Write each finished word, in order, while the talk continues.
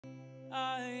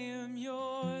I am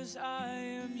yours, I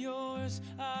am yours,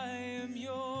 I am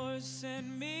yours,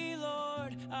 send me,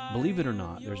 Lord. Believe it or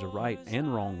not, there's a right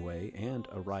and wrong way and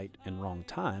a right and wrong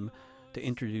time to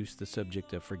introduce the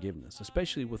subject of forgiveness,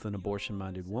 especially with an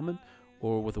abortion-minded woman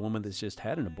or with a woman that's just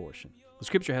had an abortion. The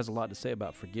scripture has a lot to say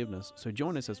about forgiveness, so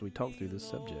join us as we talk through this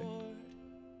subject.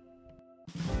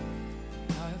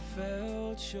 I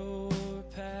felt your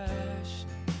passion,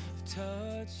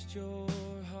 touched your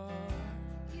heart.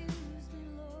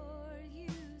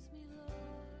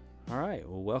 All right,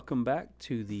 well, welcome back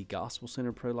to the Gospel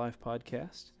Center Pro-Life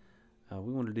Podcast.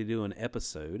 We wanted to do an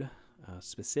episode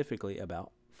specifically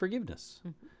about forgiveness.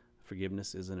 Mm-hmm.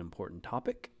 Forgiveness is an important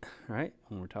topic, right?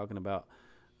 When we're talking about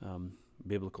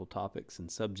biblical topics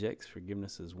and subjects,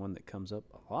 forgiveness is one that comes up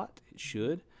a lot. It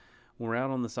should. When we're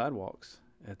out on the sidewalks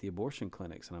at the abortion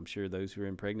clinics, and I'm sure those who are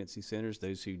in pregnancy centers,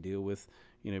 those who deal with,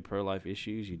 pro-life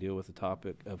issues, you deal with the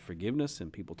topic of forgiveness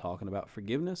and people talking about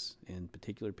forgiveness, in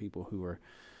particular people who are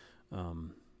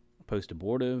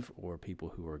post-abortive or people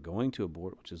who are going to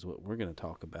abort, which is what we're going to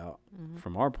talk about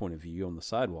from our point of view on the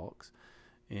sidewalks,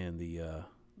 and the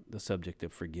subject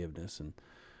of forgiveness. And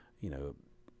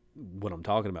what I'm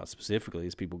talking about specifically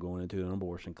is people going into an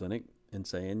abortion clinic and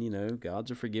saying,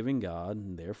 God's a forgiving God,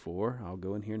 and therefore I'll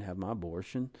go in here and have my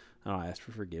abortion, and I'll ask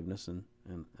for forgiveness, and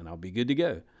I'll be good to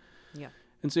go. Yeah.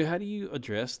 And so how do you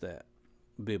address that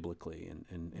biblically,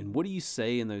 and what do you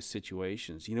say in those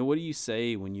situations? What do you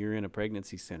say when you're in a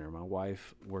pregnancy center? My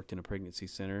wife worked in a pregnancy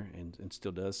center and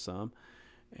still does some,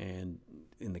 and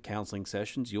in the counseling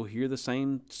sessions you'll hear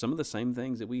some of the same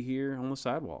things that we hear on the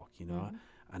sidewalk.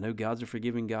 I know God's a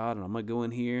forgiving God, and I'm going to go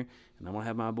in here and I'm going to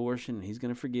have my abortion and he's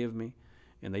going to forgive me.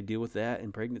 And they deal with that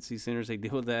in pregnancy centers. They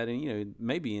deal with that in,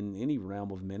 maybe in any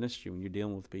realm of ministry when you're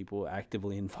dealing with people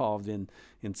actively involved in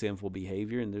sinful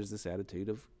behavior, and there's this attitude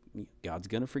of God's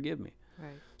going to forgive me.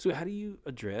 Right. So how do you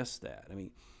address that? I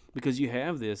mean, because you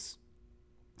have this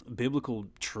biblical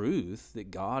truth that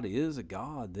God is a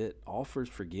God that offers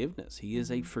forgiveness. He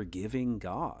is a forgiving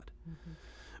God. Mm-hmm.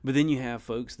 But then you have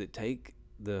folks that take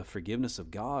the forgiveness of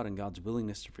God and God's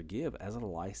willingness to forgive as a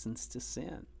license to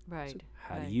sin. Right. So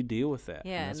how do you deal with that?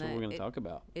 Yeah, and that's what we're going to talk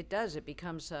about. It does. It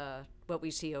becomes what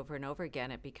we see over and over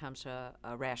again. It becomes a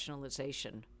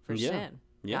rationalization for sin.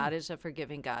 Yeah. God is a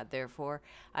forgiving God. Therefore,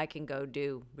 I can go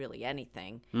do really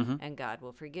anything, and God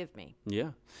will forgive me.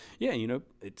 Yeah. Yeah,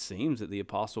 it seems that the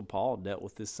Apostle Paul dealt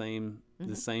with the same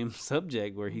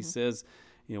subject where he says,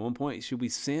 at one point, should we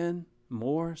sin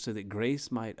more so that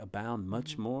grace might abound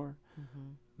much more?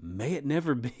 May it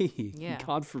never be. Yeah.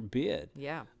 God forbid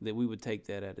that we would take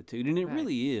that attitude. And it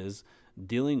really is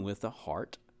dealing with a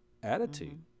heart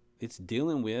attitude. It's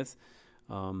dealing with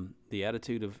the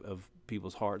attitude of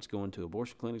people's hearts going to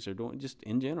abortion clinics or doing just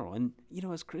in general. And,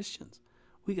 as Christians,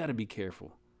 we got to be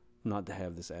careful not to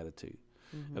have this attitude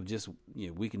of just,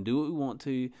 we can do what we want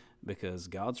to because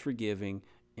God's forgiving,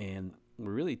 and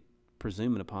we're really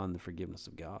presuming upon the forgiveness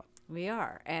of God. We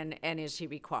are. And is he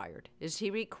required? Is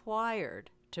he required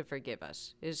to forgive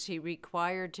us? Is he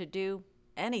required to do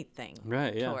anything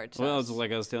towards us? Well, it's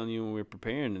like I was telling you when we were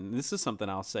preparing, and this is something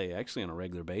I'll say actually on a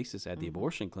regular basis at the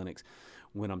abortion clinics.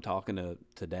 When I'm talking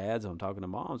to dads, I'm talking to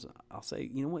moms, I'll say,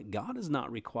 you know what? God is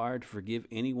not required to forgive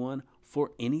anyone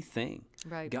for anything.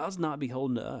 Right. God's not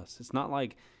beholden to us. It's not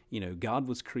like, God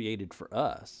was created for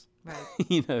us.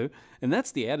 Right. And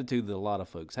that's the attitude that a lot of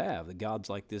folks have, that God's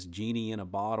like this genie in a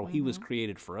bottle. He was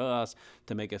created for us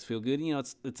to make us feel good.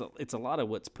 It's a lot of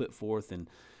what's put forth in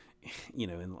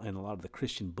a lot of the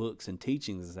Christian books and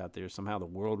teachings out there. Somehow the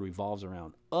world revolves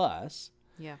around us.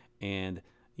 Yeah. And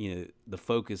the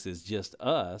focus is just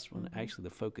us, when actually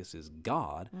the focus is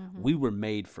God. We were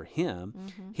made for Him.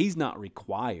 He's not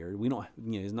required. We don't.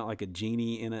 He's not like a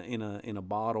genie in a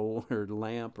bottle or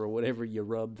lamp or whatever. You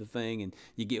rub the thing and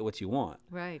you get what you want.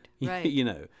 Right.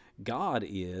 Right. God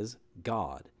is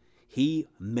God. He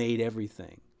made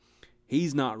everything.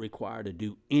 He's not required to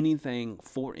do anything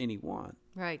for anyone.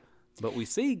 Right. But we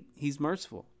see He's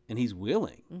merciful and He's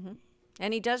willing.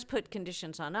 And he does put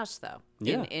conditions on us, though,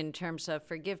 in terms of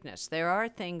forgiveness. There are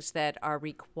things that are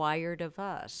required of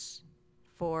us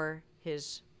for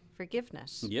his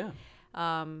forgiveness. Yeah.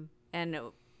 And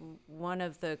one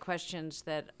of the questions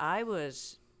that I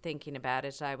was thinking about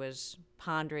as I was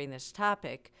pondering this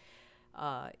topic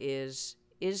is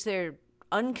there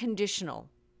unconditional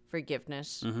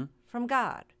forgiveness from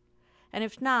God? And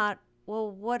if not,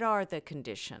 well, what are the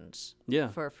conditions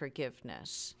for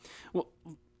forgiveness? Well,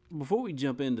 before we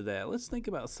jump into that, let's think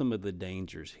about some of the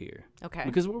dangers here. Okay.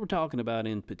 Because what we're talking about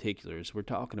in particular is we're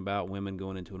talking about women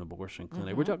going into an abortion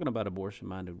clinic. We're talking about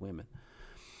abortion-minded women.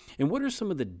 And what are some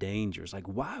of the dangers? Like,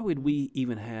 why would we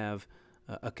even have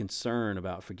a concern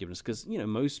about forgiveness? Because,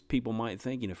 most people might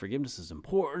think, forgiveness is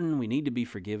important. We need to be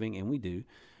forgiving, and we do.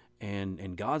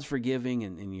 And God's forgiving,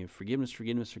 and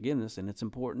forgiveness, and it's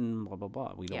important, blah, blah,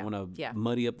 blah. We don't want to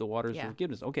muddy up the waters of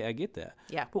forgiveness. Okay, I get that.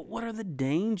 Yeah. But what are the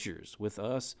dangers with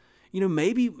us?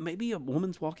 Maybe a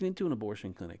woman's walking into an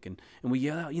abortion clinic, and we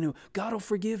yell out, God will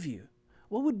forgive you.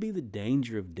 What would be the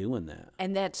danger of doing that?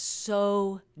 And that's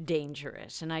so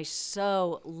dangerous. And I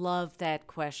so love that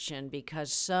question,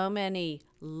 because so many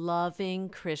loving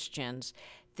Christians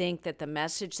think that the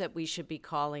message that we should be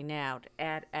calling out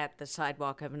at the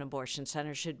sidewalk of an abortion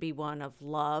center should be one of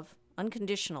love,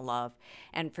 unconditional love,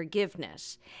 and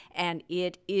forgiveness. And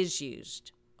it is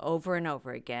used over and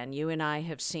over again. You and I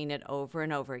have seen it over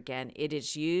and over again. It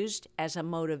is used as a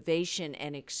motivation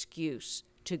and excuse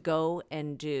to go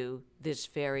and do this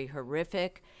very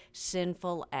horrific,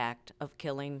 sinful act of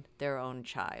killing their own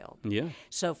child. Yeah.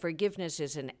 So forgiveness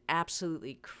is an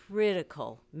absolutely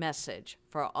critical message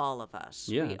for all of us.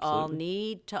 Yeah, we all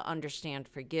need to understand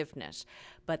forgiveness.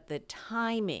 But the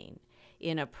timing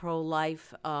in a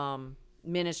pro-life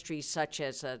ministry such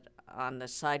as on the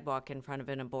sidewalk in front of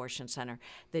an abortion center,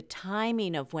 the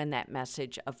timing of when that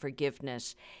message of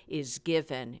forgiveness is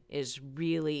given is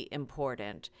really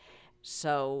important.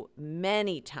 So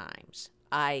many times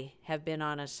I have been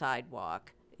on a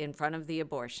sidewalk in front of the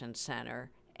abortion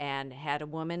center and had a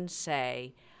woman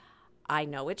say, I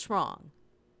know it's wrong.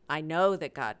 I know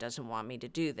that God doesn't want me to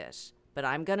do this, but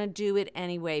I'm going to do it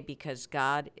anyway because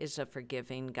God is a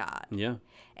forgiving God. Yeah.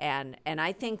 And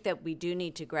I think that we do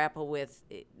need to grapple with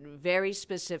very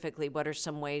specifically what are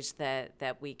some ways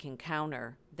that we can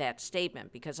counter that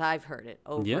statement, because I've heard it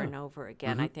over and over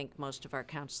again. I think most of our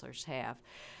counselors have.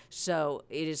 So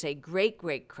it is a great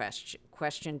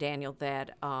question, Daniel,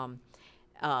 that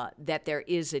that there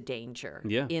is a danger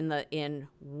in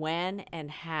when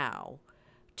and how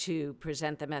to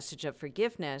present the message of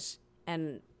forgiveness,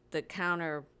 and the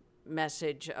counter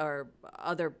message or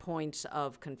other points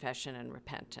of confession and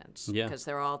repentance, because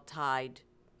they're all tied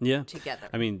together.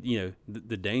 I mean,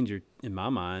 the danger in my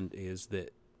mind is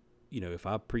that, if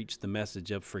I preach the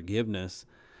message of forgiveness,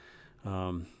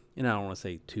 and I don't want to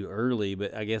say too early,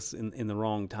 but I guess in the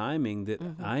wrong timing, that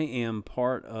I am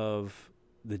part of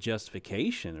the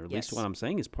justification, or at least what I'm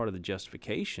saying is part of the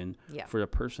justification for a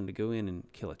person to go in and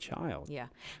kill a child. Yeah.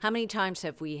 How many times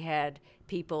have we had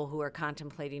people who are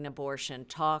contemplating abortion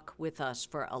talk with us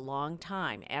for a long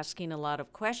time, asking a lot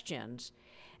of questions,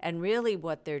 and really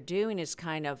what they're doing is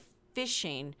kind of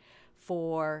fishing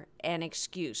for an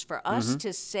excuse, for us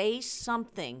to say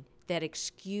something that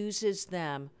excuses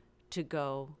them to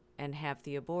go and have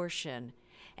the abortion.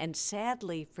 And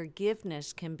sadly,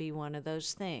 forgiveness can be one of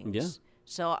those things. Yeah.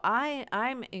 So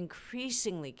I'm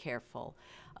increasingly careful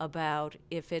about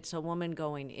if it's a woman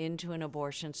going into an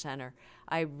abortion center.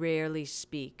 I rarely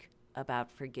speak about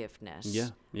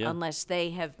forgiveness. Unless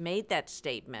they have made that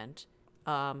statement,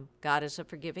 God is a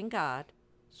forgiving God,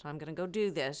 so I'm going to go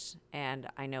do this, and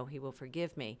I know He will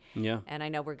forgive me. Yeah. And I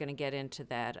know we're going to get into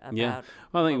that about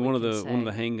Well, I think one of say.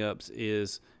 the hang-ups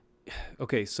is,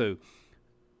 okay, so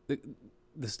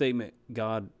the statement,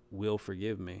 God will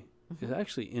forgive me, is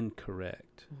actually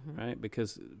incorrect, right?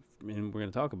 Because, and we're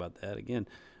going to talk about that again,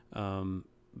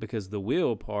 because the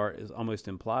will part almost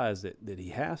implies that He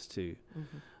has to.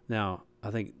 Now,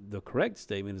 I think the correct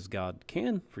statement is God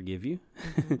can forgive you,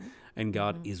 and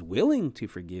God is willing to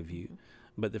forgive you,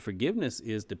 but the forgiveness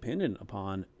is dependent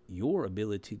upon your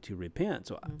ability to repent.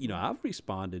 So, I've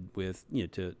responded with,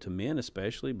 to men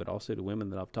especially, but also to women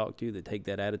that I've talked to that take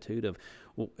that attitude of,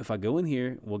 well, if I go in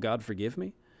here, will God forgive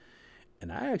me?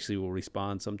 And I actually will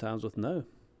respond sometimes with no.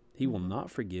 He will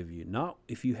not forgive you. Not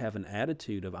if you have an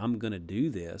attitude of, I'm going to do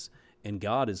this, and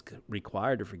God is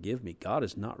required to forgive me. God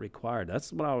is not required.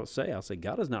 That's what I would say. I'll say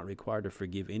God is not required to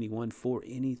forgive anyone for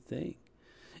anything.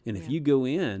 And if you go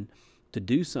in to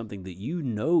do something that you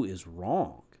know is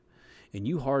wrong, and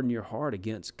you harden your heart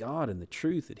against God and the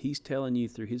truth that He's telling you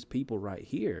through His people right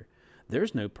here,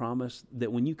 there's no promise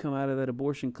that when you come out of that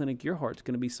abortion clinic, your heart's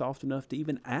going to be soft enough to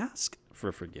even ask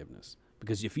for forgiveness.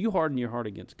 Because if you harden your heart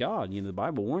against God, the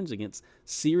Bible warns against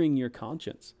searing your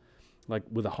conscience. Like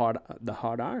with the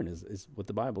hot iron is what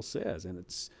the Bible says. And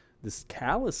it's this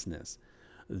callousness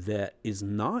that is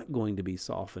not going to be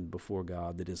softened before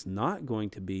God, that is not going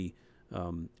to be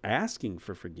asking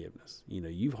for forgiveness.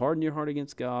 You've hardened your heart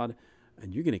against God,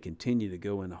 and you're going to continue to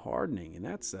go in hardening. And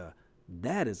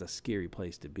that is a scary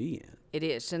place to be in. It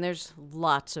is. And there's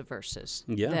lots of verses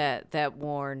that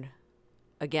warn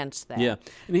against that. Yeah.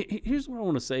 And here's what I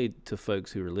want to say to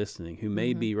folks who are listening, who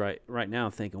may be right now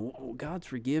thinking, well, God's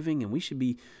forgiving, and we should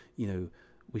be,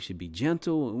 we should be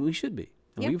gentle, and we should be.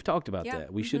 And we've talked about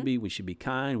that. We should be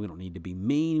kind. We don't need to be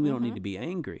mean. We don't need to be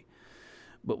angry.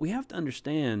 But we have to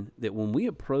understand that when we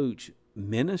approach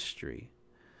ministry,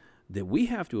 that we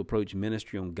have to approach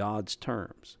ministry on God's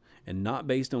terms and not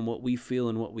based on what we feel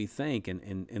and what we think,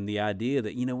 and the idea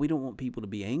that, we don't want people to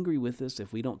be angry with us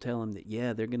if we don't tell them that,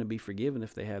 they're going to be forgiven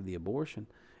if they have the abortion.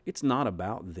 It's not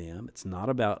about them. It's not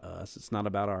about us. It's not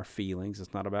about our feelings.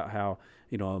 It's not about how,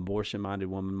 an abortion-minded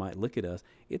woman might look at us.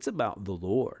 It's about the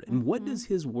Lord. And what does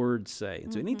his word say?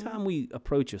 And so anytime we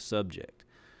approach a subject,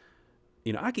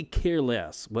 I could care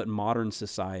less what modern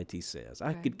society says.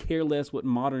 I could care less what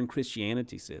modern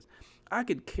Christianity says. I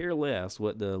could care less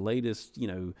what the latest,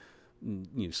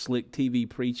 slick TV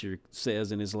preacher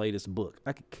says in his latest book.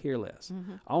 I could care less.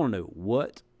 I want to know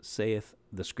what saith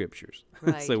the Scriptures.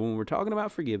 Right. So when we're talking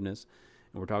about forgiveness,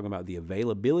 and we're talking about the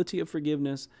availability of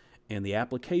forgiveness and the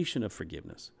application of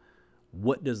forgiveness,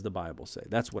 what does the Bible say?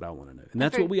 That's what I want to know. And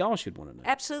that's what we all should want to know.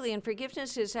 Absolutely. And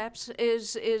forgiveness is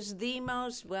the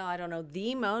most,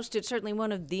 it's certainly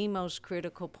one of the most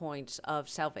critical points of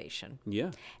salvation.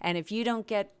 Yeah. And if you don't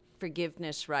get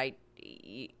forgiveness right,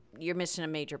 you're missing a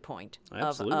major point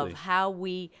of how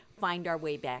we find our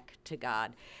way back to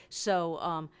God.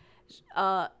 So,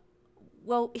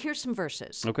 here's some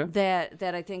verses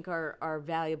that I think are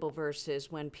valuable verses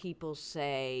when people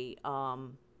say,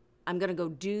 I'm going to go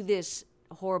do this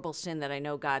horrible sin that I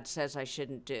know God says I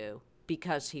shouldn't do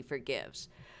because he forgives.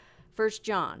 1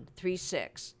 John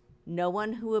 3:6, no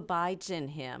one who abides in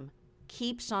him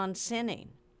keeps on sinning.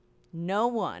 No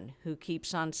one who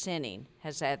keeps on sinning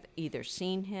has either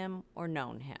seen him or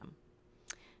known him.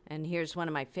 And here's one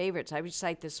of my favorites. I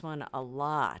recite this one a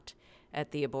lot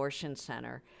at the abortion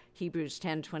center. Hebrews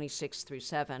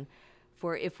 10:26-7.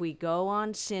 For if we go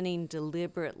on sinning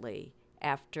deliberately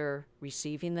after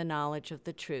receiving the knowledge of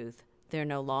the truth, there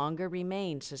no longer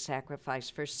remains a sacrifice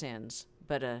for sins,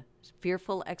 but a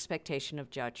fearful expectation of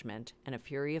judgment and a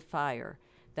fury of fire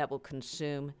that will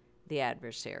consume the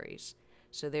adversaries.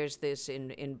 So there's this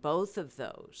in both of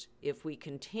those. If we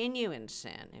continue in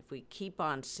sin, if we keep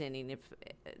on sinning,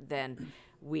 then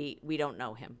we don't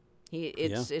know him.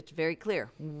 It's very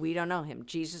clear. We don't know him.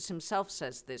 Jesus himself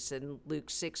says this in Luke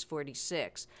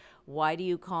 6:46. Why do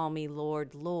you call me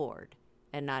Lord, Lord,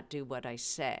 and not do what I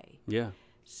say? Yeah.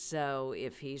 So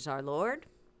if he's our Lord,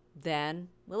 then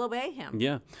we'll obey him.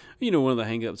 Yeah. One of the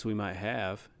hang-ups we might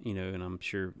have, and I'm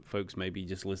sure folks maybe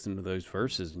just listen to those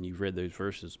verses and you've read those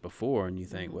verses before and you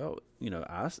think,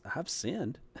 I've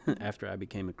sinned after I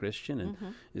became a Christian. And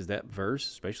is that verse,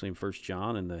 especially in 1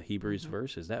 John and the Hebrews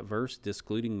verse, is that verse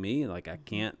excluding me? Like I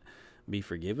can't be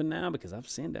forgiven now because I've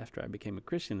sinned after I became a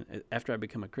Christian. After I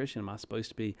become a Christian, am I supposed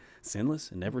to be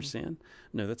sinless and never sin?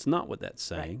 No, that's not what that's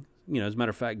saying. Right. As a matter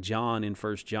of fact, John in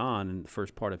 1 John, in the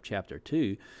first part of chapter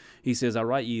 2, he says, I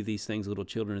write you these things, little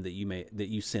children, that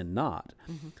you sin not.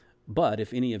 But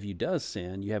if any of you does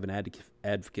sin, you have an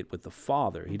advocate with the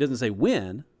Father. He doesn't say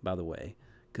when, by the way,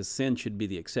 because sin should be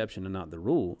the exception and not the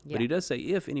rule. Yeah. But he does say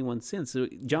if anyone sins. So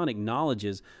John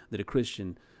acknowledges that a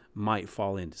Christian might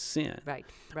fall into sin. Right.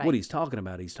 What he's talking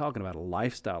about a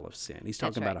lifestyle of sin. He's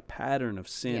talking about a pattern of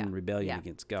sin and rebellion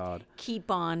against God.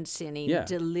 Keep on sinning,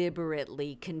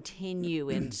 deliberately continue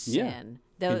in sin.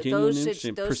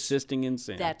 Persisting in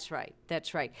sin. That's right.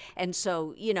 And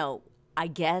so, I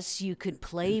guess you could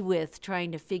play with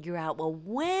trying to figure out, well,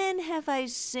 when have I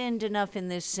sinned enough in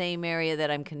this same area that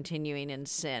I'm continuing in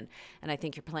sin? And I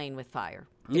think you're playing with fire.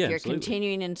 If you're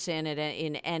continuing in sin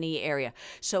in any area.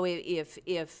 So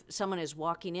if someone is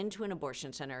walking into an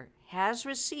abortion center, has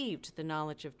received the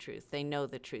knowledge of truth, they know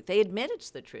the truth, they admit it's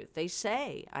the truth, they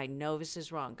say, I know this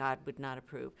is wrong, God would not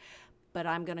approve, but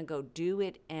I'm going to go do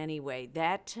it anyway.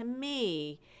 That, to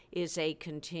me, is a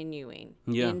continuing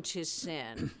into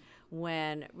sin,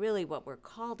 when really what we're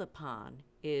called upon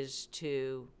is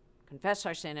to confess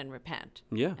our sin and repent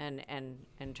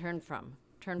and turn from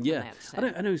that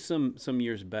sin. I know some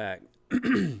years back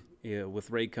with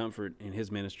Ray Comfort and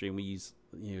his ministry, and we use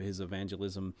his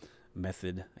evangelism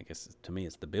method. I guess to me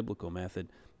it's the biblical method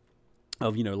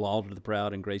of law to the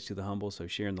proud and grace to the humble. So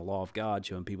sharing the law of God,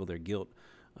 showing people their guilt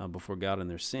before God and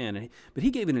their sin. But he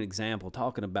gave an example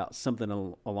talking about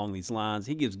something along these lines.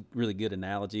 He gives really good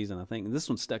analogies, and I think this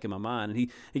one stuck in my mind. And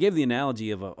he gave the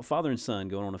analogy of a father and son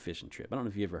going on a fishing trip. I don't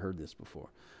know if you ever heard this before.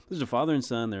 This is a father and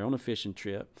son. They're on a fishing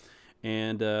trip,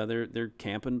 and they're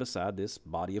camping beside this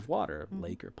body of water, a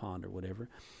lake or pond or whatever.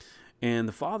 And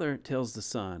the father tells the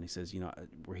son, he says,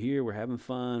 we're here, we're having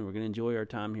fun, we're going to enjoy our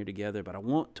time here together, but I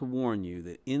want to warn you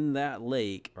that in that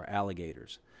lake are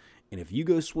alligators. And if you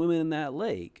go swimming in that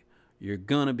lake, you're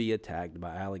going to be attacked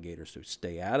by alligators. So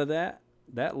stay out of that.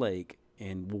 that lake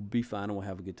and we'll be fine and we'll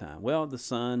have a good time. Well, the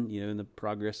son, in the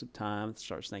progress of time,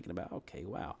 starts thinking about, okay,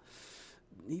 wow,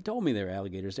 he told me there are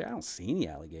alligators there. I don't see any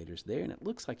alligators there, and it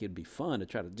looks like it'd be fun to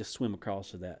try to just swim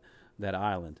across to that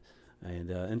island.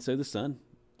 And so the son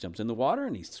jumps in the water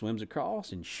and he swims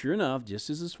across, and sure enough,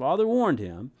 just as his father warned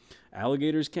him,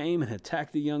 alligators came and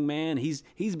attacked the young man. He's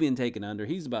being taken under.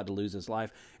 He's about to lose his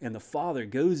life, and the father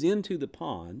goes into the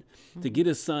pond to get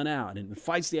his son out and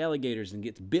fights the alligators and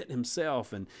gets bit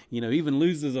himself, and even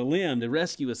loses a limb to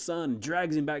rescue his son,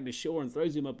 drags him back to shore and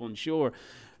throws him up on shore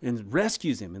and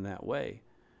rescues him in that way.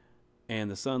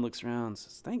 And the son looks around and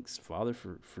says, "Thanks, Father,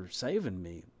 for saving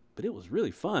me. But it was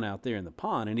really fun out there in the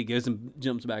pond." And he goes and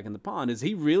jumps back in the pond. Is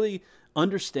he really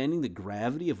understanding the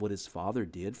gravity of what his father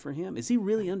did for him? Is he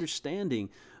really understanding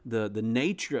the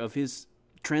nature of his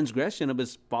transgression of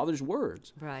his father's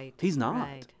words? Right. He's not.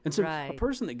 Right. And so right. a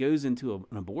person that goes into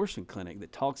an abortion clinic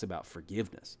that talks about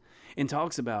forgiveness and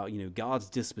talks about, God's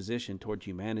disposition toward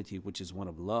humanity, which is one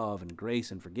of love and grace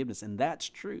and forgiveness, and that's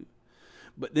true.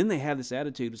 But then they have this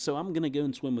attitude, so I'm going to go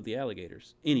and swim with the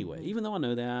alligators anyway, even though I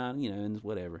know that, and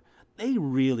whatever. They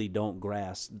really don't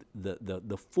grasp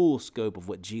the full scope of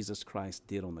what Jesus Christ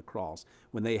did on the cross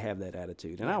when they have that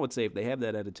attitude. And I would say if they have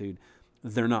that attitude,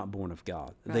 they're not born of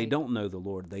God. Right. They don't know the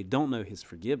Lord. They don't know his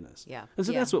forgiveness. Yeah. And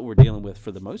so that's what we're dealing with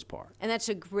for the most part. And that's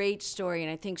a great story,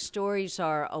 and I think stories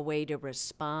are a way to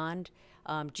respond.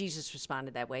 Jesus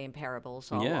responded that way in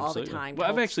parables all the time. Well,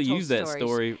 I've actually used that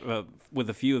story with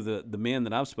a few of the men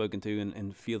that I've spoken to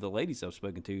and a few of the ladies I've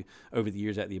spoken to over the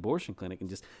years at the abortion clinic, and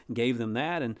just gave them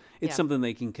that, and it's something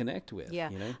they can connect with.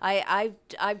 Yeah,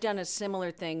 I've done a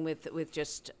similar thing with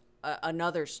just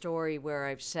another story where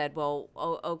I've said, well,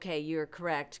 okay, you're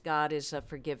correct. God is a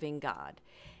forgiving God,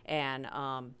 and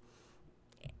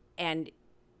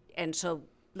so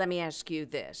let me ask you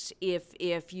this: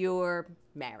 if you're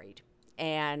married,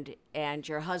 and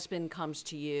your husband comes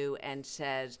to you and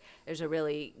says, there's a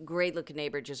really great-looking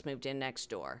neighbor just moved in next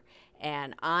door,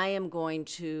 and I am going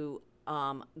to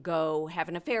go have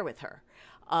an affair with her.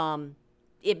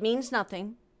 It means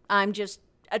nothing. I'm just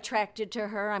attracted to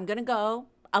her. I'm going to go.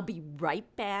 I'll be right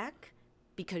back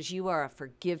because you are a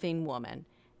forgiving woman,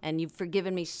 and you've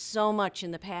forgiven me so much in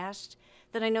the past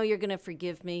that I know you're going to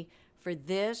forgive me for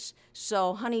this.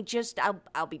 So, honey,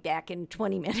 I'll be back in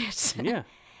 20 minutes. Yeah.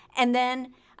 And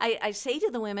then I say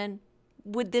to the women,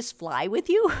 would this fly with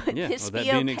you? Would this would that be be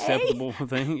okay? an acceptable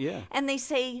thing? Yeah. And they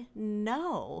say,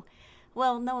 no.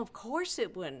 Well, no, of course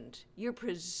it wouldn't. You're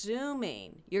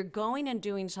presuming. You're going and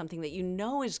doing something that you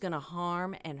know is going to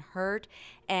harm and hurt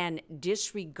and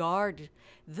disregard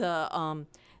the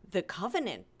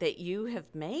covenant that you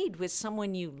have made with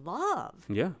someone you love.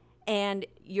 Yeah. And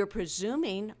you're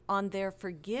presuming on their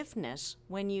forgiveness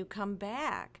when you come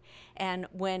back. And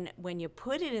when you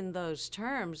put it in those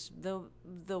terms,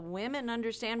 the women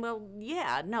understand, well,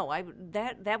 yeah, no,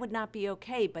 that would not be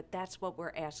okay, but that's what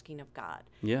we're asking of God.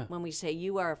 Yeah. When we say,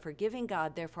 you are a forgiving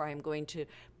God, therefore I'm going to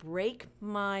break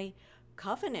my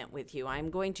covenant with you. I'm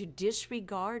going to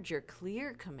disregard your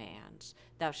clear commands,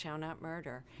 thou shalt not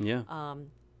murder. Yeah.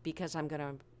 Because I'm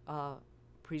going to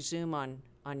presume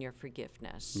on your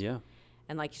forgiveness. Yeah.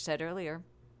 And like you said earlier,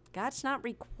 God's not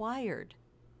required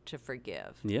to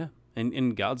forgive. Yeah.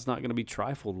 And God's not going to be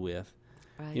trifled with.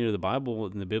 Right. The Bible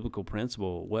and the biblical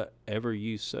principle, whatever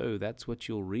you sow, that's what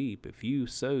you'll reap. If you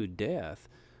sow death,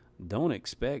 don't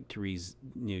expect to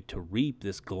reap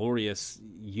this glorious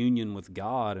union with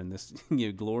God and this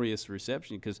glorious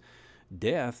reception, because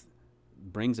death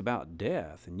brings about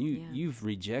death, and you've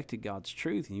rejected God's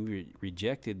truth, and you've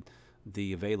rejected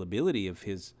the availability of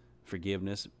his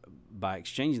forgiveness by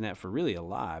exchanging that for really a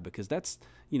lie, because that's,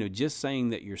 just saying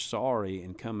that you're sorry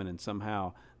and coming and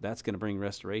somehow that's going to bring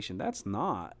restoration. That's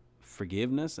not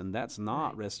forgiveness, and that's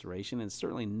not restoration, and it's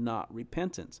certainly not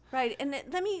repentance. Right. And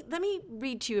let me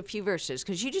read to you a few verses,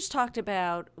 because you just talked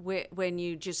about when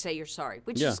you just say you're sorry,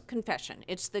 which is confession.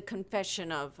 It's the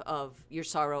confession of your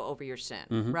sorrow over your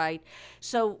sin, right?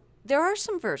 So there are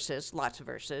some verses, lots of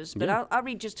verses, but I'll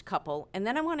read just a couple. And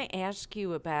then I want to ask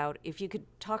you about, if you could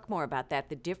talk more about that,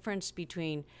 the difference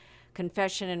between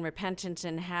confession and repentance,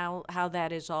 and how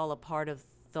that is all a part of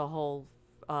the whole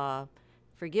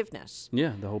forgiveness.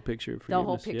 Yeah, the whole picture of forgiveness. The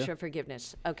whole picture of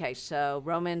forgiveness. Okay, so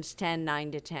Romans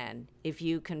 10:9-10. If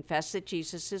you confess that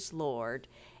Jesus is Lord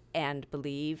and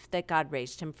believe that God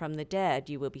raised him from the dead,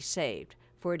 you will be saved.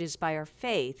 For it is by our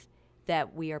faith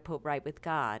that we are put right with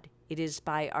God. It is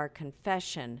by our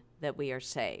confession that we are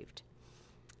saved.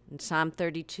 In Psalm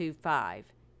 32:5,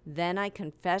 then I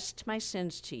confessed my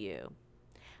sins to you.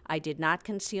 I did not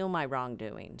conceal my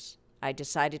wrongdoings. I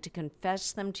decided to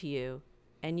confess them to you,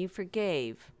 and you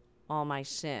forgave all my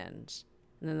sins.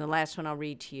 And then the last one I'll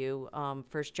read to you, 1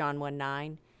 John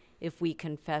 1:9. If we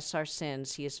confess our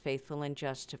sins, he is faithful and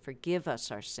just to forgive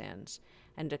us our sins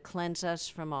and to cleanse us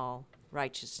from all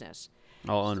righteousness.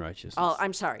 All unrighteousness.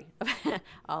 I'm sorry,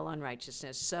 all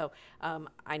unrighteousness. So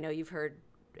I know you've heard,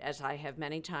 as I have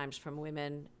many times, from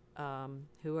women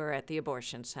who are at the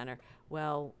abortion center,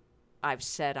 well, I've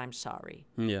said I'm sorry.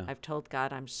 Yeah. I've told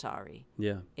God I'm sorry.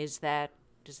 Yeah. Does that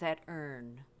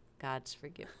earn God's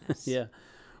forgiveness? Yeah.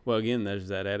 Well, again, there's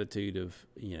that attitude of,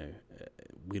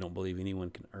 we don't believe anyone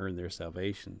can earn their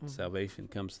salvation. Mm-hmm. Salvation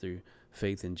comes through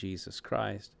faith in Jesus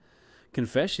Christ.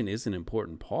 Confession is an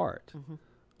important part mm-hmm.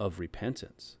 of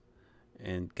repentance.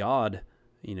 And God,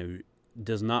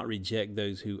 does not reject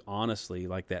those who honestly,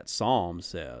 like that psalm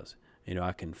says,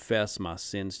 I confess my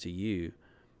sins to you.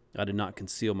 I did not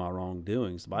conceal my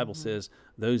wrongdoings. The Bible mm-hmm. says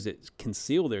those that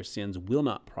conceal their sins will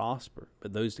not prosper,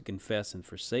 but those that confess and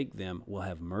forsake them will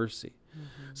have mercy.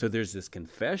 Mm-hmm. So there's this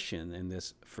confession and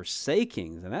this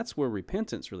forsaking, and that's where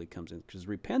repentance really comes in, because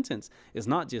repentance is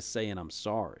not just saying I'm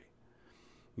sorry.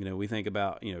 We think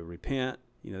about, repent,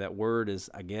 that word is,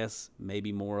 I guess,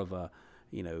 maybe more of a,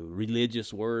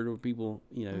 religious word where people,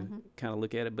 mm-hmm. kind of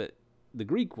look at it, but the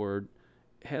Greek word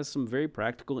has some very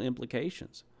practical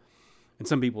implications. And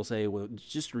some people say, well,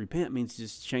 just repent means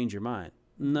just change your mind.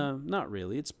 No, not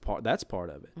really. That's part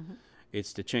of it. Mm-hmm.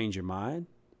 It's to change your mind.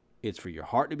 It's for your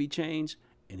heart to be changed.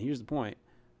 And here's the point,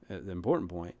 the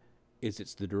important point, is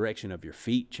it's the direction of your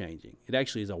feet changing. It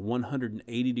actually is a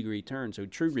 180-degree turn. So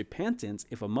true repentance,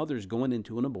 if a mother's going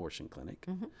into an abortion clinic,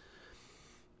 mm-hmm.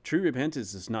 true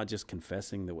repentance is not just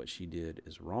confessing that what she did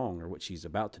is wrong or what she's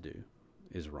about to do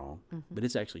is wrong, mm-hmm. but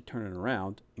it's actually turning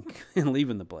around and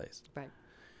leaving the place. Right.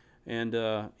 And,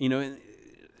 and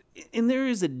there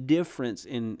is a difference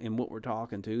in what we're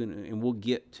talking to, and we'll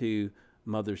get to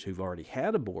mothers who've already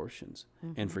had abortions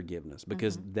mm-hmm. and forgiveness,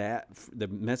 because mm-hmm. the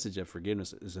message of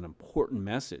forgiveness is an important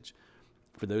message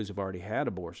for those who've already had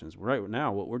abortions. Right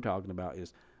now, what we're talking about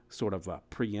is sort of a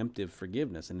preemptive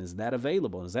forgiveness. And is that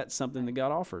available? Is that something that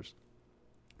God offers?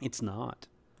 It's not.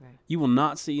 Right. You will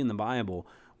not see in the Bible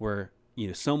where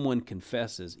someone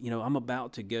confesses, I'm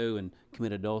about to go and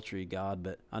commit adultery, God,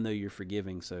 but I know you're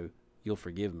forgiving, so you'll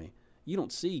forgive me. You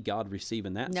don't see God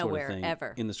receiving that Nowhere, sort of thing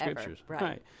ever, in the Scriptures. Ever,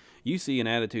 right. You see an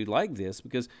attitude like this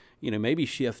because, maybe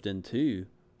shifting to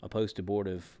a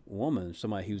post-abortive woman,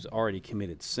 somebody who's already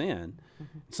committed sin.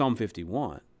 Mm-hmm. Psalm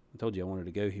 51. I told you I wanted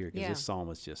to go here because this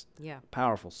psalm is just a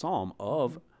powerful psalm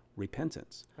of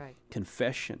repentance,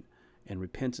 confession, and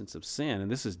repentance of sin.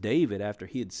 And this is David after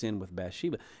he had sinned with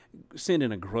Bathsheba, sinned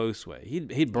in a gross way.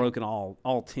 He'd broken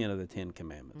all 10 of the 10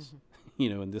 commandments,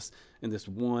 mm-hmm. in this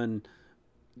one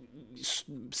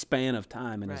span of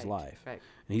time in his life. Right.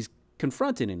 And he's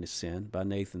confronted in his sin by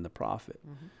Nathan the prophet.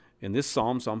 Mm-hmm. And this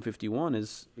psalm, Psalm 51,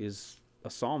 is a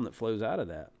psalm that flows out of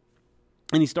that.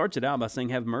 And he starts it out by saying,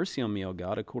 have mercy on me, O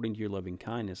God, according to your loving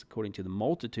kindness, according to the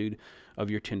multitude of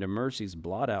your tender mercies,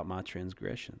 blot out my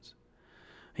transgressions.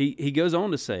 He goes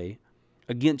on to say,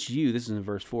 against you, this is in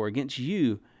verse 4, against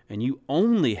you and you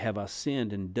only have I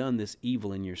sinned and done this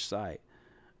evil in your sight,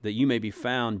 that you may be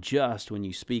found just when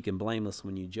you speak and blameless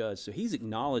when you judge. So he's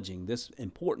acknowledging this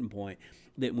important point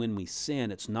that when we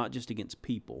sin, it's not just against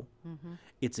people, mm-hmm.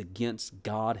 it's against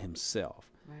God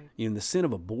himself. Right. In the sin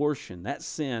of abortion, that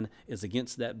sin is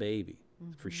against that baby,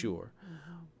 mm-hmm. for sure.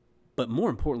 Mm-hmm. But more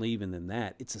importantly even than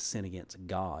that, it's a sin against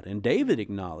God. And David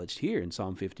acknowledged here in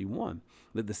Psalm 51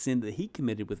 that the sin that he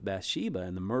committed with Bathsheba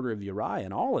and the murder of Uriah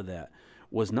and all of that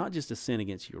was not just a sin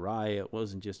against Uriah. It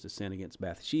wasn't just a sin against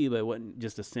Bathsheba. It wasn't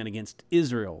just a sin against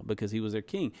Israel because he was their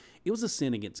king. It was a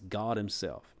sin against God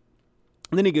himself.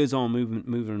 And then he goes on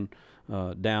moving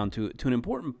down to an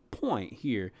important point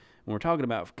here when we're talking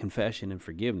about confession and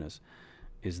forgiveness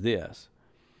is this.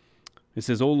 It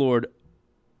says, O Lord,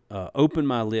 open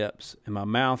my lips, and my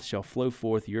mouth shall flow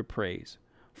forth your praise.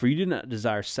 For you do not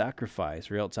desire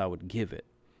sacrifice, or else I would give it.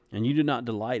 And you do not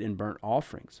delight in burnt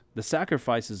offerings. The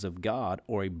sacrifices of God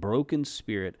are a broken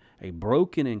spirit, a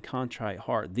broken and contrite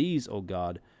heart. These, O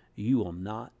God, you will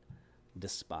not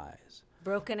despise.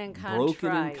 Broken and contrite.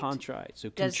 Broken and contrite. So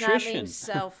does contrition. not mean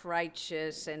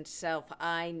self-righteous and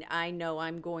I know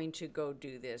I'm going to go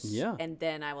do this, and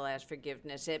then I will ask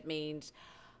forgiveness. It means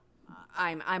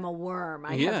I'm a worm.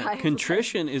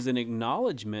 Contrition is an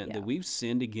acknowledgement that we've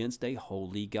sinned against a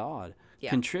holy God. Yeah.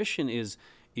 Contrition is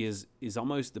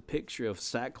almost the picture of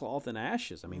sackcloth and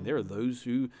ashes. I mean, there are those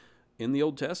who, in the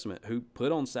Old Testament, who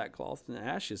put on sackcloth and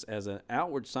ashes as an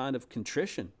outward sign of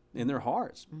contrition in their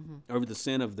hearts over the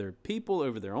sin of their people,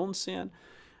 over their own sin.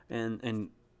 And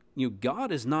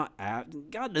God is not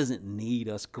God doesn't need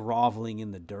us groveling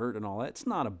in the dirt and all that. It's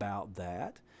not about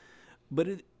that. But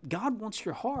God wants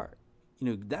your heart.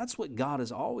 That's what God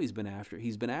has always been after.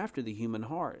 He's been after the human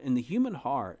heart. And the human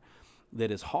heart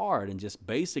that is hard and just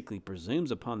basically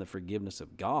presumes upon the forgiveness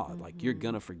of God, like you're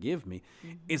going to forgive me,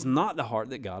 is not the heart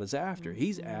that God is after.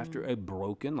 He's after a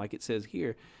broken, like it says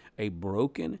here, a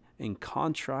broken and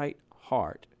contrite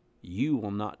heart you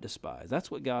will not despise.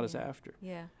 That's what God is after.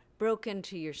 Yeah. Broken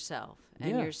to yourself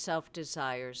and your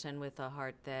self-desires, and with a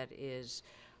heart that is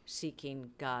seeking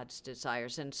God's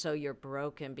desires. And so you're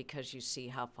broken because you see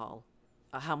how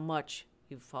much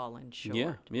you've fallen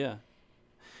short. Yeah.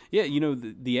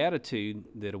 The attitude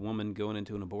that a woman going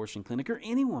into an abortion clinic, or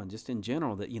anyone just in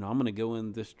general, that, I'm going to go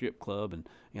in the strip club and,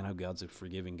 God's a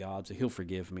forgiving God, so he'll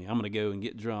forgive me. I'm going to go and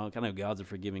get drunk. I know God's a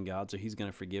forgiving God, so he's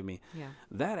going to forgive me. Yeah.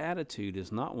 That That attitude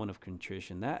is not one of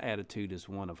contrition. That attitude is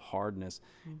one of hardness.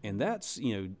 And that's,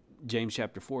 James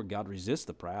chapter 4, God resists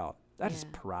the proud. That is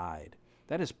pride.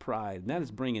 That is pride, and that is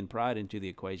bringing pride into the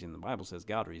equation. The Bible says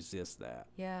God resists that.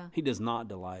 Yeah. He does not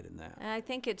delight in that. And I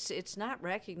think it's not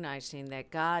recognizing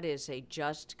that God is a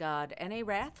just God and a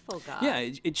wrathful God. Yeah,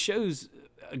 it shows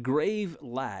a grave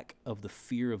lack of the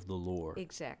fear of the Lord.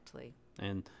 Exactly.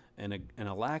 And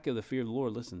a lack of the fear of the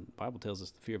Lord. Listen, the Bible tells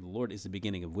us the fear of the Lord is the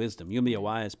beginning of wisdom. You'll be a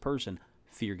wise person,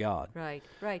 fear God. Right.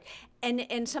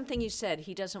 And something you said,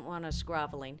 he doesn't want us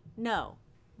groveling. No,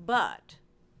 but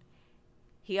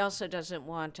he also doesn't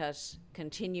want us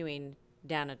continuing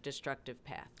down a destructive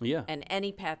path. Yeah. And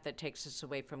any path that takes us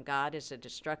away from God is a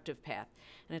destructive path.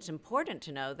 And it's important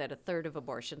to know that a third of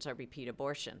abortions are repeat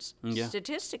abortions. Yeah.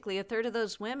 Statistically, a third of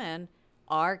those women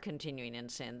are continuing in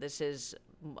sin. This is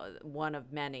one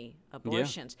of many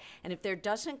abortions. And if there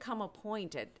doesn't come a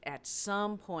point at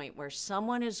some point where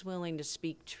someone is willing to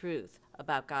speak truth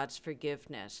about God's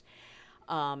forgiveness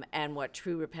and what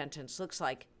true repentance looks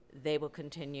like, they will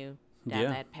continue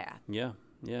down that path. Yeah,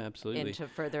 absolutely. Into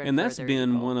further and that's further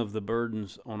been evil. one of the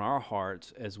burdens on our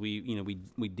hearts as we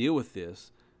deal with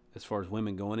this, as far as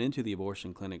women going into the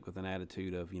abortion clinic with an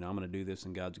attitude of, I'm going to do this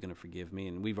and God's going to forgive me.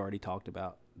 And we've already talked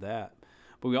about that.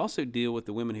 But we also deal with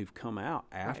the women who've come out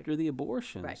after the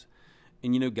abortions. Right.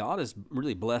 And, God has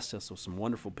really blessed us with some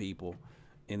wonderful people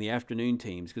in the afternoon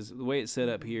teams, because the way it's set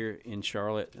up here in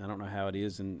Charlotte, I don't know how it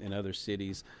is in other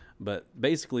cities, but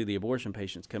basically the abortion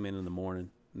patients come in the morning.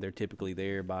 They're typically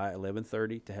there by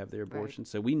 11:30 to have their abortion. Right.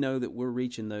 So we know that we're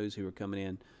reaching those who are coming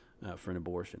in for an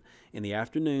abortion. In the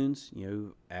afternoons,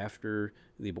 after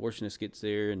the abortionist gets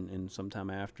there and sometime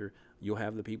after, you'll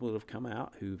have the people that have come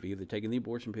out who've either taken the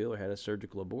abortion pill or had a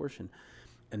surgical abortion.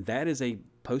 And that is a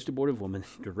post-abortive woman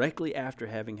directly after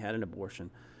having had an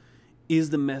abortion. Is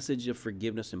the message of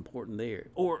forgiveness important there?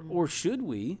 Or should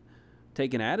we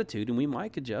take an attitude, and we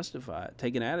might could justify it,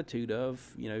 take an attitude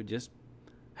of, just,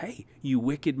 hey, you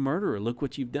wicked murderer, look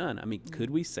what you've done. I mean, could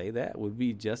we say that? Would we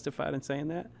be justified in saying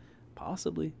that?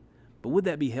 Possibly. But would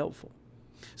that be helpful?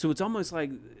 So it's almost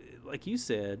like you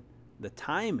said, the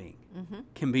timing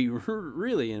can be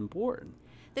really important.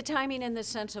 The timing in the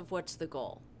sense of what's the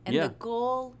goal. And the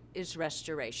goal is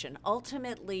restoration.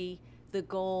 Ultimately, the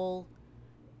goal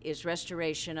is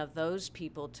restoration of those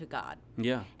people to God.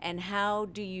 Yeah. And how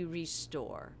do you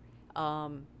restore?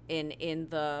 In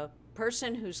the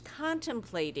person who's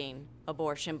contemplating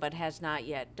abortion but has not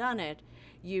yet done it,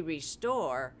 you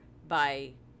restore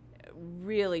by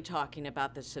really talking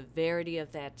about the severity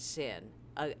of that sin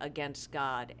against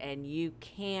God, and you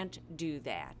can't do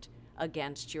that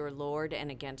against your Lord and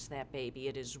against that baby.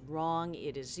 It is wrong,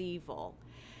 it is evil.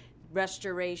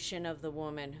 Restoration of the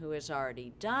woman who has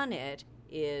already done it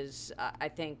is, I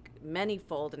think,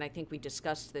 manyfold, and I think we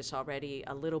discussed this already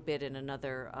a little bit in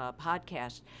another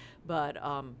podcast. But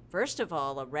first of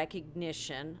all, a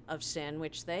recognition of sin,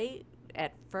 which they,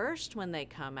 at first, when they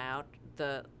come out,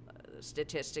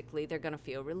 statistically, they're going to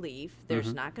feel relief.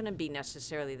 There's not going to be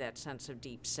necessarily that sense of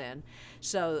deep sin.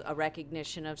 So a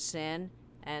recognition of sin,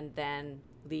 and then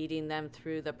leading them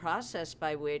through the process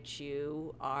by which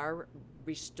you are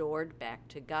restored back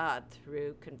to God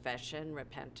through confession,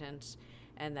 repentance,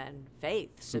 and then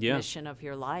faith, submission of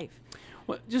your life.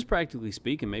 Well, just practically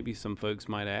speaking, maybe some folks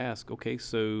might ask, okay,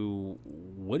 so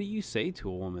what do you say to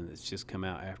a woman that's just come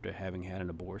out after having had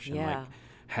an abortion? Yeah. Like,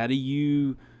 how do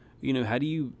you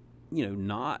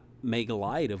not make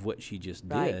light of what she just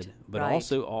did, but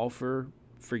also offer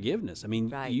forgiveness? I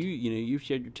mean, you've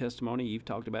shared your testimony. You've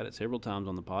talked about it several times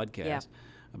on the podcast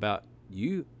about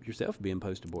you yourself being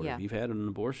post-abortive. Yeah. You've had an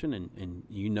abortion, and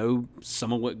you know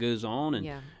some of what goes on,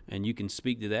 and you can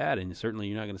speak to that, and certainly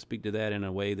you're not going to speak to that in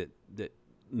a way that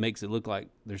makes it look like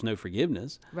there's no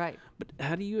forgiveness. Right. But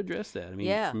how do you address that? I mean,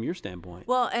 Yeah. from your standpoint.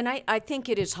 Well, and I think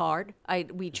it is hard.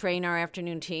 We train our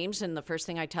afternoon teams, and the first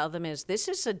thing I tell them is this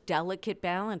is a delicate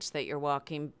balance that you're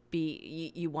walking.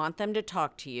 You want them to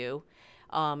talk to you.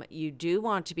 You do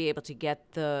want to be able to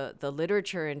get the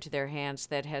literature into their hands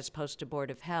that has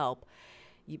post-abortive help.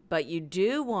 But you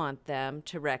do want them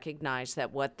to recognize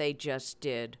that what they just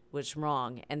did was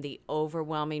wrong. And the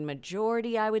overwhelming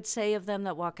majority, I would say, of them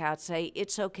that walk out say,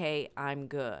 it's okay, I'm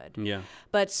good. Yeah.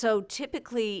 But so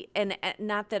typically, and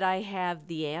not that I have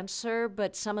the answer,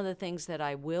 but some of the things that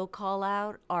I will call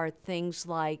out are things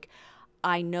like,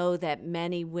 I know that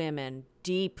many women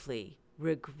deeply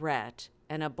regret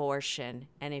an abortion.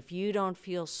 And if you don't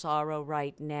feel sorrow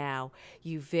right now,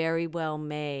 you very well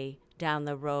may down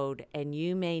the road, and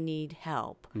you may need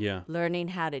help learning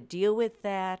how to deal with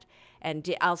that.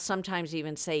 And I'll sometimes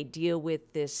even say, deal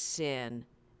with this sin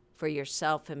for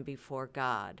yourself and before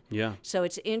God. Yeah. So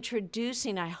it's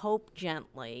introducing, I hope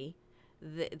gently,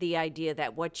 the idea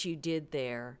that what you did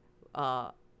there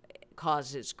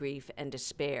causes grief and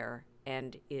despair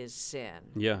and is sin.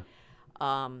 Yeah.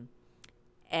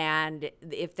 And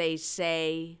if they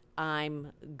say,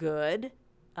 I'm good,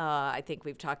 I think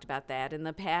we've talked about that in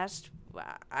the past.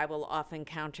 I will often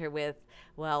counter with,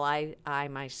 well, I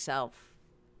myself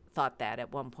thought that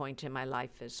at one point in my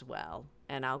life as well.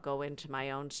 And I'll go into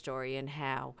my own story and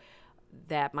how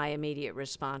that my immediate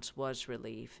response was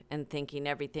relief and thinking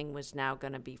everything was now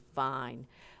going to be fine.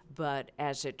 But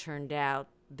as it turned out,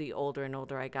 the older and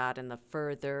older I got and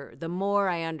the more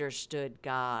I understood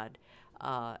God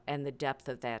and the depth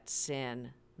of that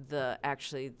sin, the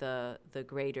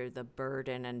greater the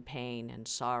burden and pain and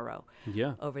sorrow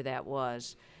over that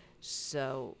was.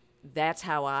 So that's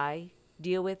how I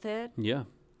deal with it. Yeah.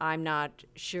 I'm not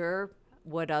sure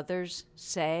what others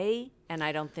say, and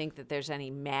I don't think that there's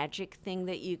any magic thing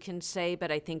that you can say,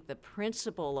 but I think the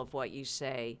principle of what you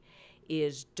say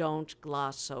is don't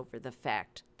gloss over the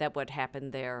fact that what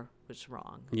happened there was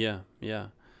wrong. Yeah, yeah.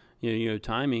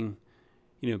 Timing,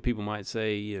 people might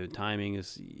say, timing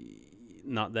is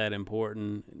not that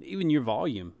important. Even your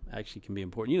volume actually can be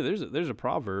important. There's a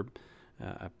proverb,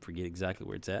 I forget exactly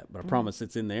where it's at, but I promise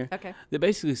it's in there. Okay. That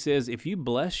basically says, if you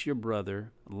bless your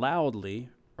brother loudly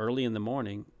early in the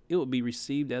morning, it will be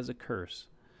received as a curse.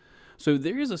 So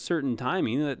there is a certain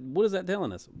timing. What is that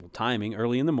telling us? Well, timing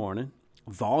early in the morning.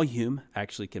 Volume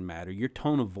actually can matter. Your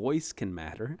tone of voice can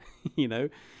matter.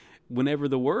 Whenever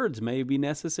the words maybe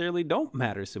necessarily don't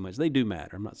matter so much. They do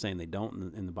matter. I'm not saying they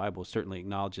don't, and the Bible certainly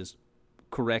acknowledges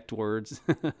correct words,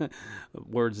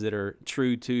 words that are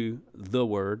true to the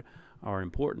word are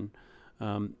important.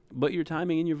 But your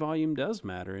timing and your volume does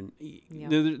matter. And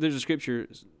there's a scripture,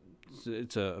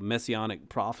 it's a messianic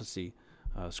prophecy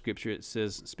scripture. It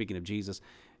says, speaking of Jesus,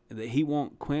 that he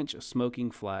won't quench a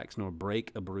smoking flax nor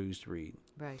break a bruised reed.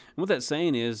 Right. And what that's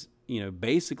saying is,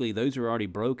 basically those who are already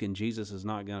broken, Jesus is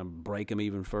not going to break them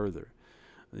even further.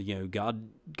 God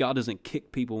doesn't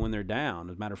kick people when they're down.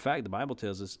 As a matter of fact, the Bible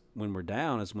tells us when we're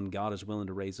down is when God is willing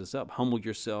to raise us up. Humble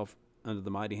yourself under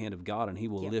the mighty hand of God, and he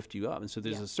will lift you up. And so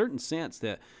there's a certain sense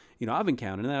that, I've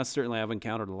encountered, and I've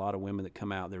encountered a lot of women that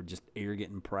come out, they're just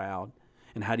arrogant and proud.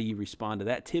 And how do you respond to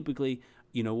that? Typically,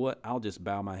 I'll just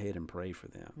bow my head and pray for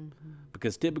them. Mm-hmm.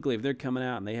 Because typically if they're coming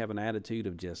out and they have an attitude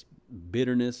of just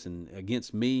bitterness and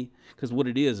against me, because what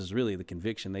it is really the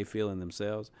conviction they feel in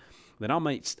themselves, then I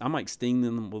might sting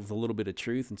them with a little bit of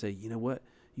truth and say, you know what?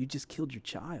 You just killed your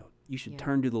child. You should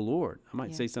turn to the Lord. I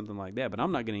might say something like that, but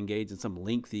I'm not going to engage in some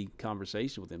lengthy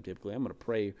conversation with them typically. I'm going to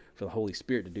pray for the Holy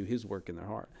Spirit to do his work in their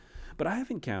heart. But I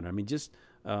have encountered, it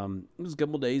was a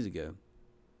couple of days ago.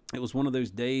 It was one of those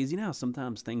days, how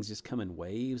sometimes things just come in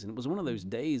waves, and it was one of those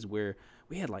days where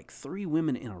we had like 3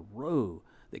 women in a row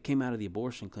that came out of the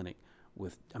abortion clinic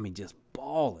with, just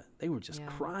bawling. They were just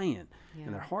crying,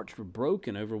 and their hearts were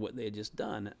broken over what they had just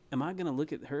done. Am I going to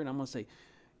look at her and I'm going to say,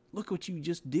 look what you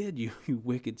just did, you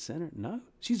wicked sinner? No,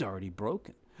 she's already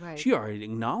broken. Right. She already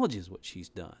acknowledges what she's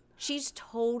done. She's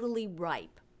totally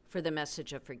ripe for the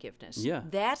message of forgiveness. Yeah.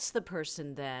 That's the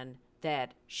person then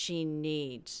that she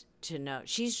needs to know.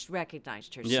 She's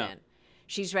recognized her sin.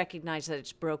 She's recognized that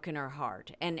it's broken her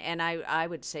heart. And I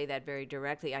would say that very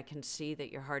directly. I can see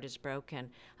that your heart is broken.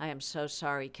 I am so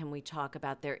sorry. Can we talk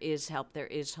about there is help, there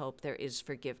is hope, there is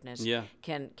forgiveness? Yeah.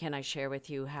 Can I share with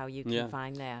you how you can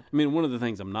find that? One of the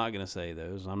things I'm not going to say,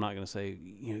 though, is I'm not going to say,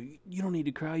 you don't need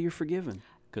to cry, you're forgiven.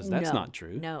 Because that's not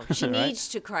true. No, she needs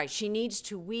to cry. She needs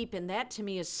to weep. And that, to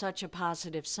me, is such a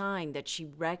positive sign that she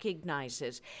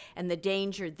recognizes. And the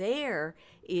danger there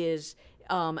is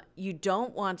you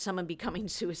don't want someone becoming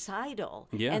suicidal.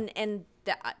 Yeah. And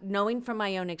knowing from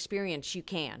my own experience, you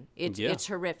can. Yeah. It's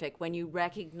horrific. When you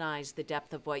recognize the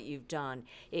depth of what you've done,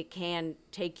 it can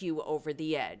take you over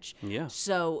the edge. Yeah.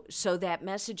 So that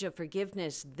message of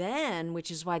forgiveness then, which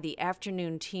is why the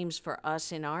afternoon teams for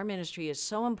us in our ministry is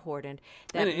so important.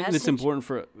 That And it's important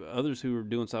for others who are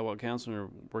doing sidewalk counseling or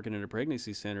working in a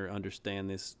pregnancy center understand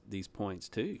these points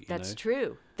too. That's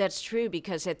true. That's true,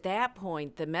 because at that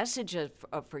point, the message of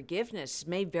forgiveness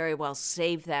may very well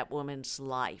save that woman's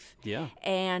life. Yeah.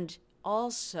 And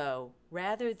also,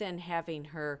 rather than having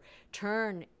her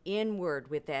turn inward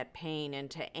with that pain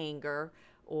into anger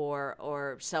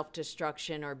or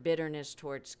self-destruction or bitterness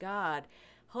towards God,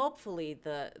 hopefully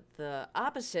the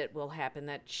opposite will happen,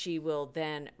 that she will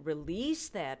then release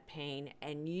that pain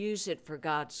and use it for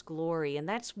God's glory. And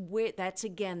that's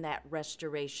again that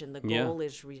restoration. The goal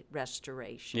is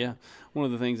restoration. Yeah. One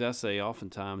of the things I say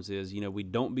oftentimes is, we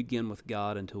don't begin with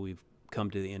God until we've come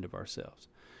to the end of ourselves.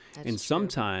 That's and true.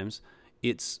 sometimes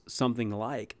it's something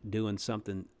like doing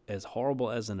something as horrible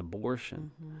as an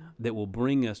abortion that will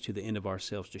bring us to the end of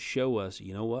ourselves to show us,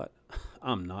 you know what?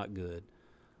 I'm not good.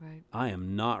 Right. I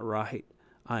am not right.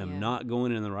 I am not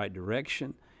going in the right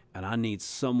direction, and I need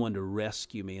someone to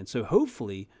rescue me. And so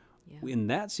hopefully in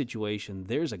that situation,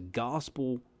 there's a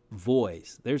gospel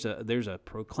voice. There's a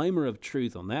proclaimer of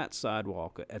truth on that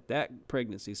sidewalk, at that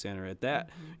pregnancy center, at that,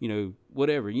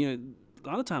 whatever. A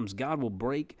lot of times God will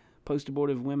break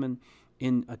post-abortive women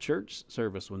in a church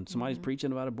service when somebody's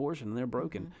preaching about abortion and they're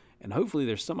broken. And hopefully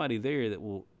there's somebody there that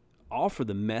will offer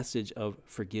the message of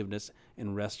forgiveness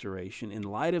and restoration in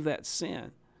light of that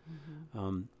sin,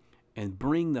 and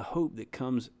bring the hope that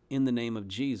comes in the name of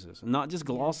Jesus. And not just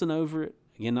glossing over it.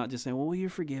 Again, not just saying, well, you're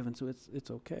forgiven, so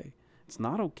it's okay. It's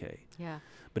not okay. Yeah.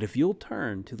 But if you'll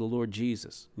turn to the Lord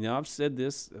Jesus, I've said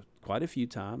this quite a few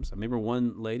times. I remember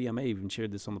one lady, I may have even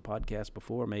shared this on the podcast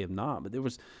before, I may have not, but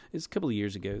it's a couple of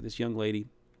years ago, this young lady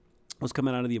was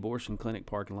coming out of the abortion clinic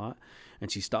parking lot,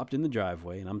 and she stopped in the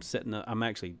driveway, and I'm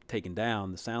actually taking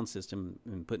down the sound system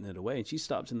and putting it away, and she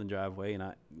stops in the driveway, and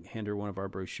I hand her one of our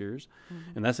brochures.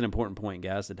 And that's an important point,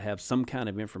 guys, that to have some kind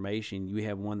of information. We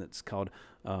have one that's called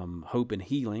Hope and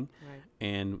Healing,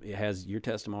 and it has your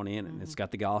testimony in it, and it's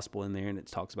got the gospel in there, and it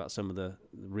talks about some of the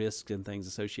risks and things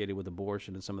associated with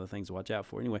abortion and some of the things to watch out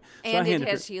for. Anyway, so and it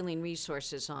has healing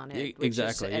resources on it.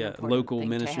 Exactly, yeah. Local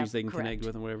ministries they can connect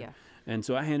with and whatever. Yeah. And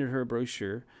so I handed her a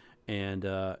brochure, and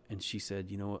she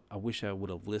said, I wish I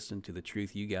would have listened to the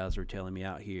truth you guys were telling me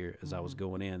out here as I was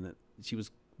going in. That she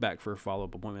was back for a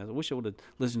follow-up appointment. I wish I would have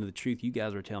listened to the truth you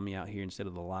guys were telling me out here instead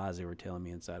of the lies they were telling me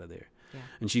inside of there. Yeah.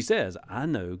 And she says, I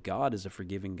know God is a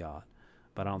forgiving God,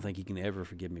 but I don't think he can ever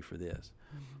forgive me for this.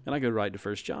 And I go right to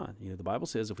 1 John. The Bible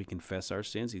says if we confess our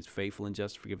sins, he's faithful and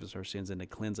just to forgive us our sins and to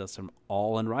cleanse us from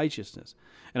all unrighteousness.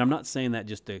 And I'm not saying that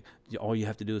just to, all you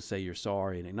have to do is say you're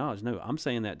sorry and acknowledge. No, I'm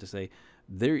saying that to say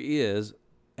there is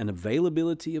an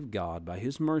availability of God by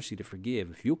his mercy to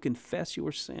forgive. If you'll confess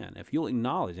your sin, if you'll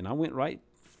acknowledge, and I went right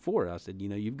for it. I said,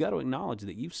 you've got to acknowledge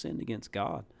that you've sinned against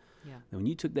God. Yeah. And when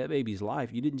you took that baby's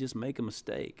life, you didn't just make a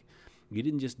mistake. You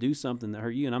didn't just do something that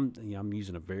hurt you. And I'm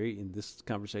using in this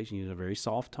conversation, using a very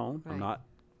soft tone. Right. I'm not,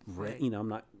 Right. I'm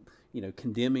not,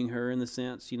 condemning her in the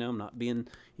sense, I'm not being,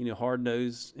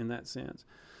 hard-nosed in that sense.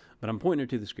 But I'm pointing her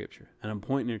to the scripture, and I'm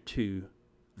pointing her to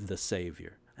the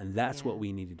Savior. And that's what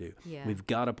we need to do. Yeah. We've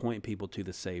got to point people to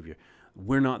the Savior.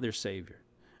 We're not their Savior.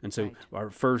 And so Right. our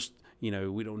first, we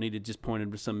don't need to just point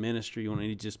them to some ministry. We don't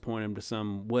need to just point them to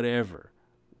some whatever.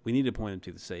 We need to point them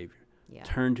to the Savior. Yeah.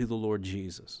 Turn to the Lord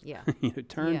Jesus. Yeah.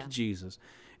 Turn Yeah. to Jesus.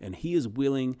 And he is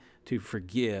willing to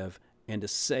forgive and to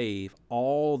save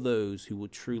all those who will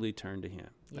truly turn to him.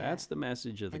 Yeah. That's the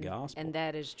message of the gospel. And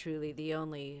that is truly the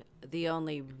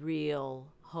only real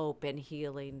hope and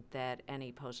healing that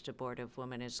any post-abortive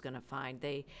woman is going to find.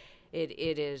 It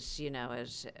is,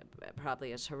 as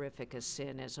probably as horrific a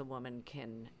sin as a woman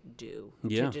can do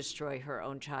Yeah. to destroy her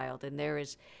own child. And there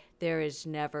is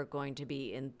never going to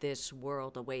be in this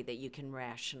world a way that you can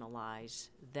rationalize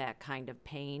that kind of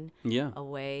pain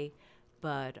away.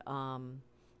 But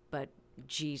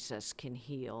Jesus can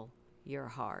heal your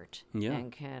heart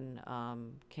and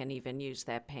can even use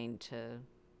that pain to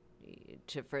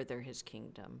further his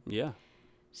kingdom. Yeah.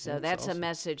 So that's awesome. A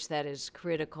message that is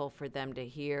critical for them to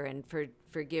hear, and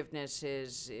forgiveness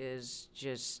is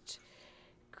just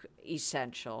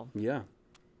essential. Yeah,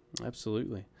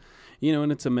 absolutely.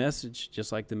 And it's a message,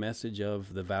 just like the message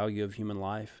of the value of human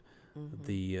life,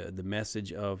 the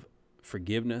message of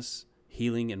forgiveness,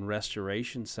 healing, and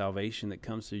restoration, salvation that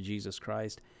comes through Jesus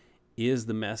Christ is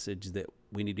the message that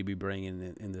we need to be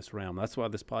bringing in this realm. That's why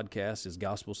this podcast is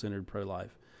gospel-centered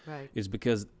pro-life. Right. is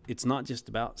because it's not just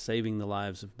about saving the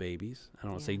lives of babies. I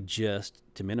don't want to say just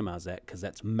to minimize that, because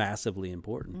that's massively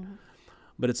important.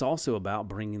 But it's also about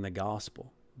bringing the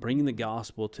gospel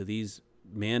to these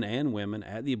men and women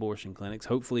at the abortion clinics.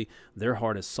 Hopefully their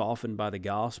heart is softened by the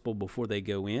gospel before they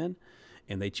go in,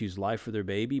 and they choose life for their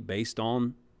baby based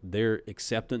on their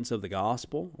acceptance of the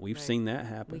gospel. We've seen that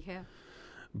happen. We have.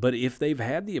 But if they've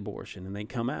had the abortion and they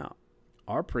come out,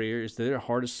 our prayer is that their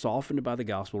heart is softened by the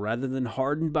gospel rather than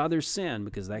hardened by their sin,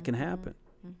 because that can happen.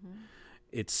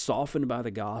 It's softened by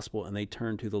the gospel, and they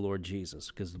turn to the Lord Jesus,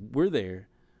 because we're there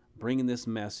bringing this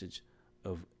message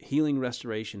of healing,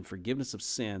 restoration, forgiveness of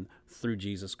sin through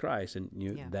Jesus Christ.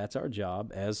 And that's our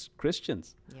job as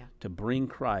Christians, to bring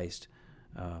Christ,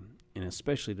 and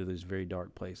especially to those very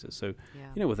dark places. So,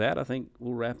 with that, I think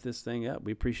we'll wrap this thing up.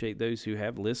 We appreciate those who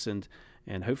have listened,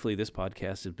 and hopefully this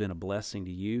podcast has been a blessing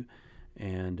to you.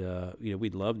 And,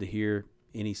 we'd love to hear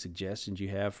any suggestions you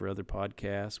have for other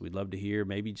podcasts. We'd love to hear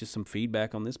maybe just some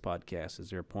feedback on this podcast. Is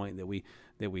there a point that we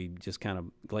just kind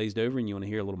of glazed over and you want to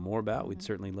hear a little more about? We'd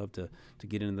certainly love to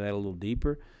get into that a little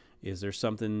deeper. Is there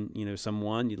something,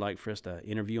 someone you'd like for us to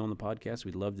interview on the podcast?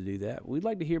 We'd love to do that. We'd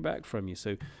like to hear back from you.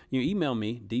 So, email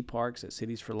me,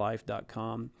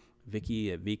 dparks@citiesforlife.com,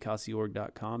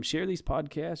 Vicky@vcasiorg.com. Share these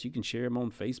podcasts. You can share them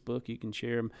on Facebook. You can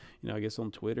share them, I guess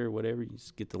on Twitter or whatever. You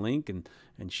just get the link and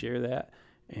share that.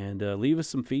 And leave us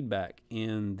some feedback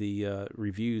in the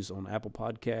reviews on Apple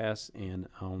Podcasts and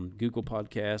on Google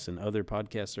Podcasts and other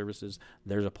podcast services.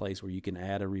 There's a place where you can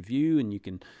add a review, and you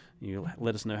can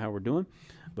let us know how we're doing.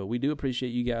 But we do appreciate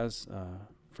you guys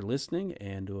for listening,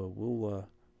 and we'll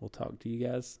talk to you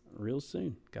guys real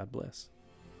soon. God bless.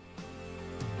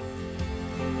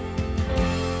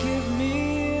 Give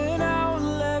me an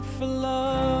outlet for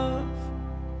love.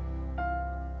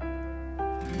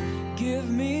 Give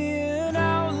me an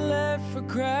outlet for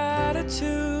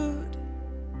gratitude.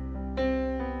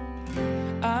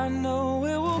 I know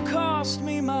it will cost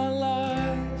me my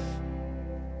life,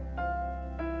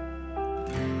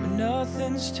 but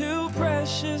nothing's too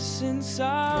precious since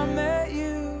I met you.